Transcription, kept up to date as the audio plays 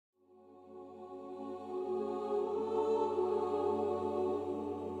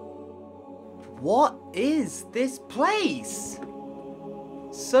What is this place?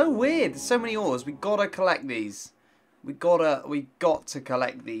 So weird. There's so many ores. We gotta collect these. We got to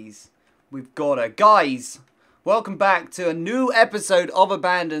collect these. We've gotta. Guys, welcome back to a new episode of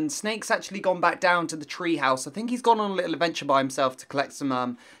Abandoned. Snake's actually gone back down to the treehouse. I think he's gone on a little adventure by himself to collect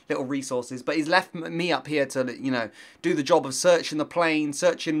some little resources. But he's left me up here to, you know, do the job of searching the plane,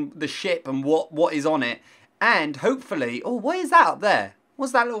 searching the ship and what is on it. And hopefully... Oh, what is that up there?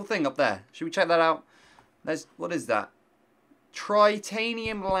 What's that little thing up there? Should we check that out? What is that?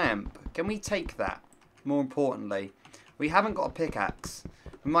 Titanium lamp. Can we take that? More importantly, we haven't got a pickaxe.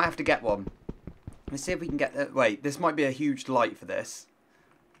 We might have to get one. Let's see if we can get... wait, this might be a huge light for this.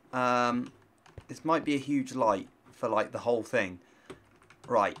 This might be a huge light for, like, the whole thing.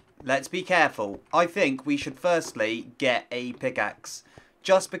 Right, let's be careful. I think we should firstly get a pickaxe.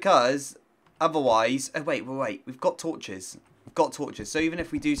 Just because, otherwise... Oh, wait. We've got torches. We've got torches. So even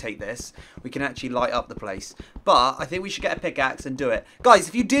if we do take this, we can actually light up the place. But I think we should get a pickaxe and do it. Guys,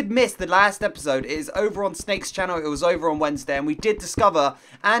 if you did miss the last episode, it is over on Snake's channel. It was over on Wednesday. And we did discover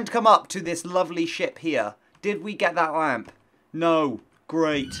and come up to this lovely ship here. Did we get that lamp? No.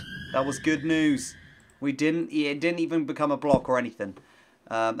 Great. That was good news. We didn't. It didn't even become a block or anything.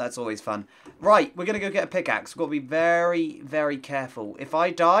 That's always fun. Right, we're going to go get a pickaxe. We've got to be very, very careful. If I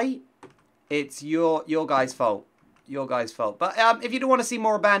die, it's your guys' fault. Your guys' fault. But if you do want to see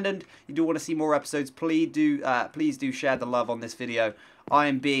more Abandoned, you do want to see more episodes, please do share the love on this video. I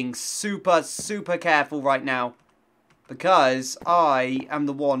am being super, super careful right now because I am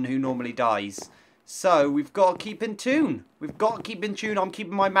the one who normally dies. So we've got to keep in tune. We've got to keep in tune. I'm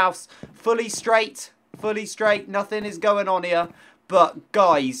keeping my mouth fully straight. Fully straight. Nothing is going on here. But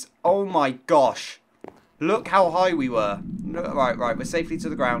guys, oh my gosh. Look how high we were. Right. We're safely to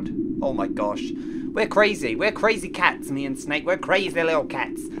the ground. Oh my gosh. We're crazy. We're crazy cats, me and Snake. We're crazy little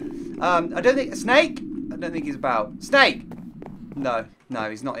cats. I don't think... Snake? I don't think he's about. Snake! No,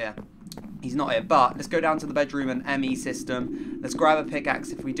 he's not here. He's not here. But let's go down to the bedroom and ME system. Let's grab a pickaxe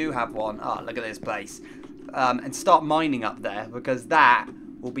if we do have one. Oh, look at this place. And start mining up there because that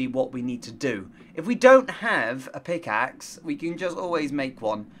will be what we need to do. If we don't have a pickaxe, we can just always make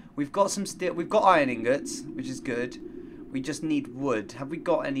one. We've got some steel. We've got iron ingots, which is good. We just need wood. Have we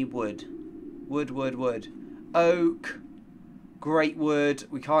got any wood? Wood. Oak. Great wood.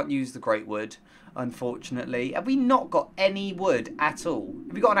 We can't use the great wood, unfortunately. Have we not got any wood at all?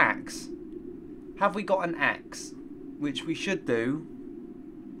 Have we got an axe? Have we got an axe? Which we should do.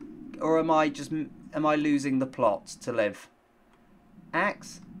 Or am I losing the plot to live?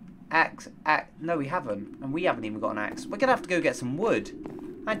 Axe? Axe. No, we haven't. And we haven't even got an axe. We're going to have to go get some wood.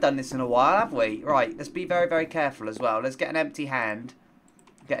 I ain't done this in a while, have we? Right, let's be very, very careful as well. Let's get an empty hand.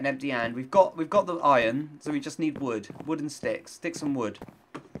 Get an empty hand. We've got the iron, so we just need wood. Wood and sticks. Sticks and wood.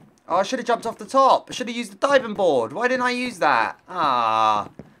 Oh, I should have jumped off the top. I should have used the diving board. Why didn't I use that? Ah,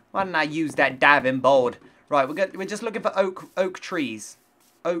 why didn't I use that diving board? Right, we're just looking for oak trees.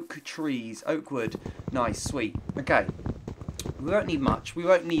 Oak trees. Oak wood. Nice, sweet. Okay. We won't need much. We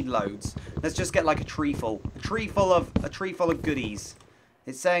won't need loads. Let's just get like a tree full. A tree full of goodies.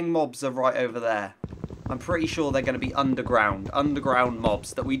 It's saying mobs are right over there. I'm pretty sure they're going to be underground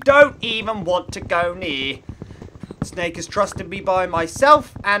mobs that we don't even want to go near. Snake has trusted me by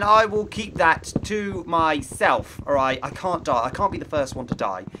myself, and I will keep that to myself. All right, I can't die. I can't be the first one to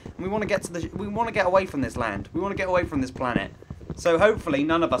die. And we want to get away from this land. We want to get away from this planet. So hopefully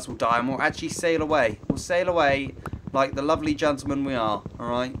none of us will die, and we'll actually sail away. We'll sail away like the lovely gentlemen we are. All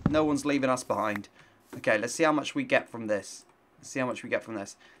right, no one's leaving us behind. Okay, let's see how much we get from this.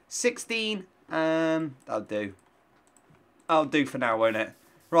 16. That'll do. I'll do for now, won't it?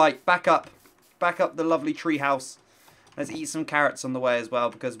 Right, back up the lovely tree house. Let's eat some carrots on the way as well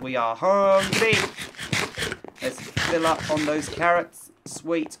because we are hungry. Let's fill up on those carrots.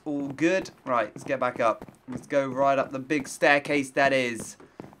 Sweet, all good. Right, let's get back up. Let's go right up the big staircase that is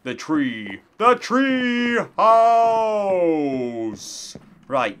the tree house.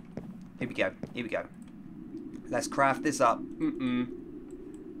 Right, here we go. Let's craft this up.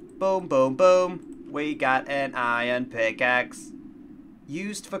 Boom, boom, boom. We got an iron pickaxe.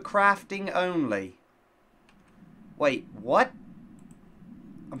 Used for crafting only. Wait, what?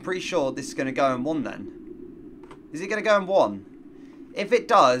 I'm pretty sure this is going to go in one then. Is it going to go in one? If it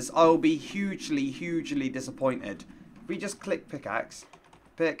does, I will be hugely, hugely disappointed. If we just click pickaxe.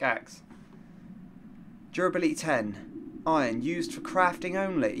 Pickaxe. Durability 10. Iron. Used for crafting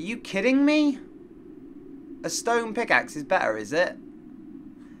only. Are you kidding me? A stone pickaxe is better, is it?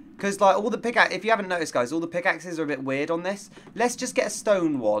 Because, like, all the pickaxe... If you haven't noticed, guys, all the pickaxes are a bit weird on this. Let's just get a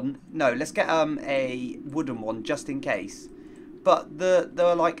stone one. No, let's get a wooden one, just in case. But the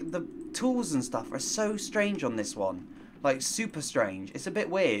tools and stuff are so strange on this one. Like, super strange. It's a bit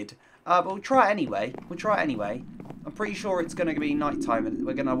weird. But we'll try it anyway. We'll try it anyway. I'm pretty sure it's going to be nighttime and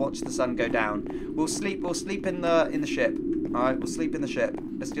we're going to watch the sun go down. We'll sleep in the ship. Alright, we'll sleep in the ship.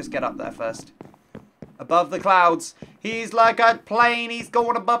 Let's just get up there first. Above the clouds. He's like a plane. He's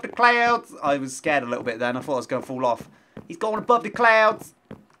going above the clouds. I was scared a little bit then. I thought I was going to fall off. He's going above the clouds.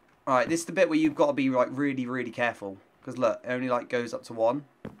 Alright, this is the bit where you've got to be like really, really careful. Because look, it only like goes up to 1.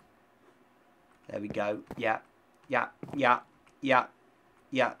 There we go. Yeah. Yeah. Yeah. Yeah.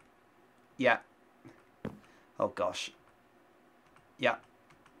 Yeah. Yeah. Oh gosh. Yeah.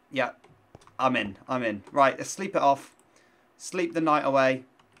 Yeah. I'm in. I'm in. Right, let's sleep it off. Sleep the night away.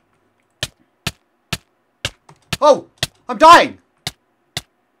 Oh! I'm dying!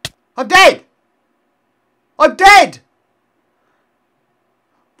 I'm dead! I'm dead!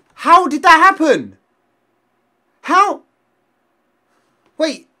 How did that happen? How?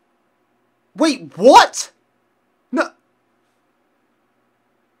 Wait. Wait, what? No.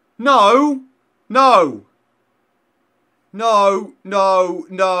 No. No. No. No.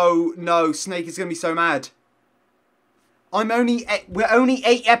 No. No. Snake is going to be so mad. We're only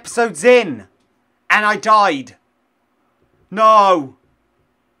 8 episodes in. And I died. No.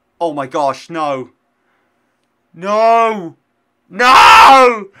 Oh my gosh, no. No.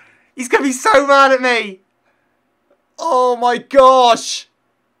 No! He's going to be so mad at me. Oh my gosh.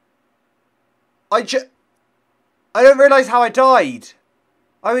 I don't realise how I died.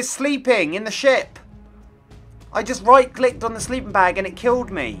 I was sleeping in the ship. I just right-clicked on the sleeping bag and it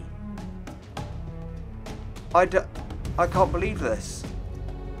killed me. I can't believe this.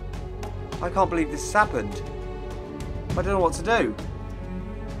 I can't believe this has happened. I don't know what to do.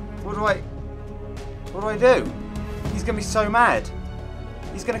 What do I do? He's going to be so mad.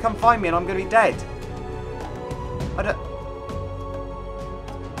 He's going to come find me and I'm going to be dead. I don't...